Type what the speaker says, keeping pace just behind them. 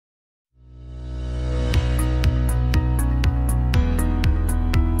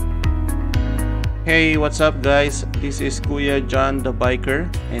Hey, what's up guys? This is Kuya John the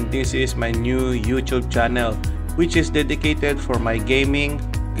Biker, and this is my new YouTube channel, which is dedicated for my gaming,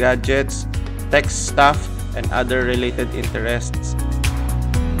 gadgets, tech stuff, and other related interests.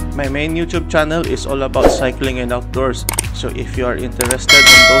 My main YouTube channel is all about cycling and outdoors, so if you are interested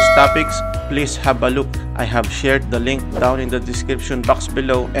in those topics, please have a look. I have shared the link down in the description box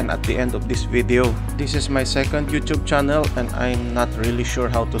below and at the end of this video. This is my second YouTube channel and I'm not really sure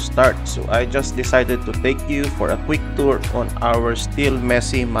how to start, so I just decided to take you for a quick tour on our still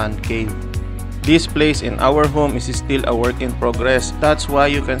messy man cave. This place in our home is still a work in progress. That's why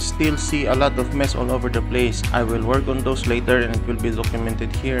you can still see a lot of mess all over the place. I will work on those later and it will be documented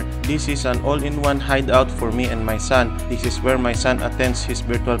here. This is an all-in-one hideout for me and my son. This is where my son attends his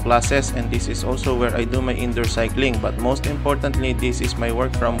virtual classes, and this is also where I do my indoor cycling. But most importantly, this is my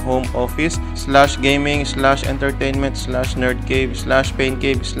work from home office / gaming / entertainment / nerd cave / pain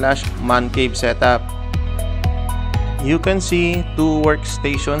cave / man cave setup. You can see two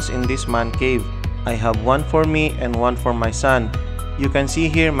workstations in this man cave. I have one for me and one for my son. You can see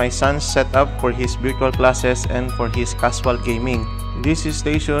here my son's setup for his virtual classes and for his casual gaming. This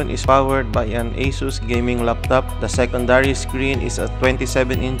station is powered by an Asus gaming laptop. The secondary screen is a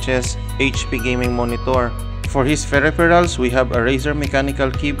 27 inches HP gaming monitor. For his peripherals, we have a Razer mechanical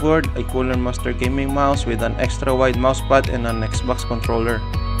keyboard, a Cooler Master gaming mouse with an extra wide mousepad and an Xbox controller.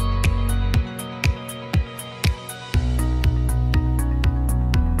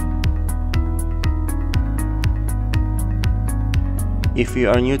 If you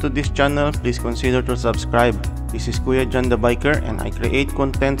are new to this channel, please consider to subscribe. This is Kuya John the Biker, and I create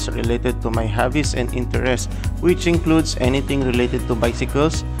contents related to my hobbies and interests, which includes anything related to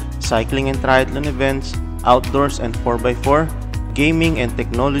bicycles, cycling and triathlon events, outdoors and 4x4, gaming and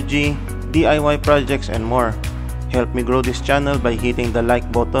technology, DIY projects and more. Help me grow this channel by hitting the like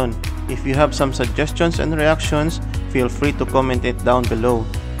button. If you have some suggestions and reactions, feel free to comment it down below.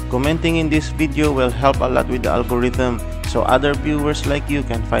 Commenting in this video will help a lot with the algorithm, so other viewers like you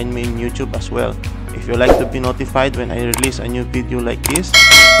can find me in YouTube as well. If you like to be notified when I release a new video like this,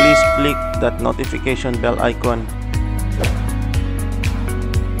 please click that notification bell icon.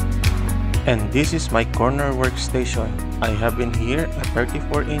 And this is my corner workstation. I have in here a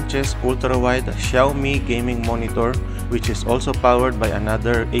 34 inches ultra-wide Xiaomi gaming monitor, which is also powered by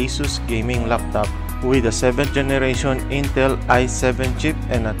another Asus gaming laptop with a 7th generation Intel i7 chip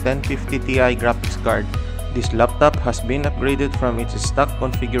and a 1050 Ti graphics card. This laptop has been upgraded from its stock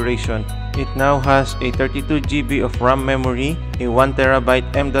configuration. It now has a 32GB of RAM memory, a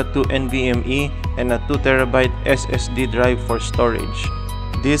 1TB M.2 NVMe, and a 2TB SSD drive for storage.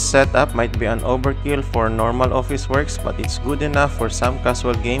 This setup might be an overkill for normal office works, but it's good enough for some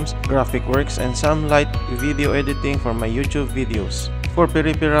casual games, graphic works, and some light video editing for my YouTube videos. For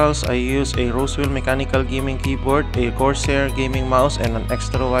peripherals, I use a Roswell mechanical gaming keyboard, a Corsair gaming mouse, and an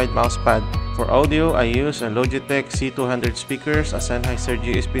extra wide mousepad. For audio, I use a Logitech C200 speakers, a Sennheiser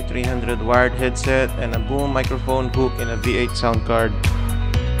GSP300 wired headset, and a boom microphone hook in a V8 sound card.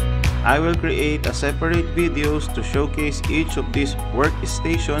 I will create a separate videos to showcase each of these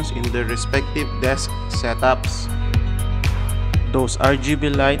workstations in their respective desk setups. Those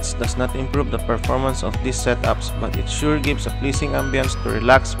RGB lights does not improve the performance of these setups, but it sure gives a pleasing ambience to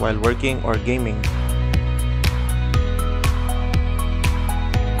relax while working or gaming.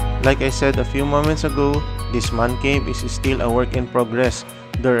 Like I said a few moments ago, this man cave is still a work in progress.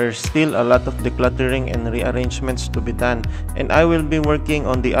 There are still a lot of decluttering and rearrangements to be done, and I will be working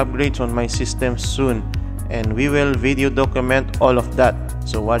on the upgrades on my systems soon, and we will video document all of that,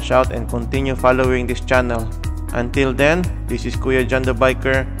 so watch out and continue following this channel. Until then, this is Kuya John the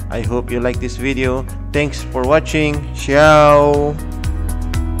Biker. I hope you like this video. Thanks for watching. Ciao!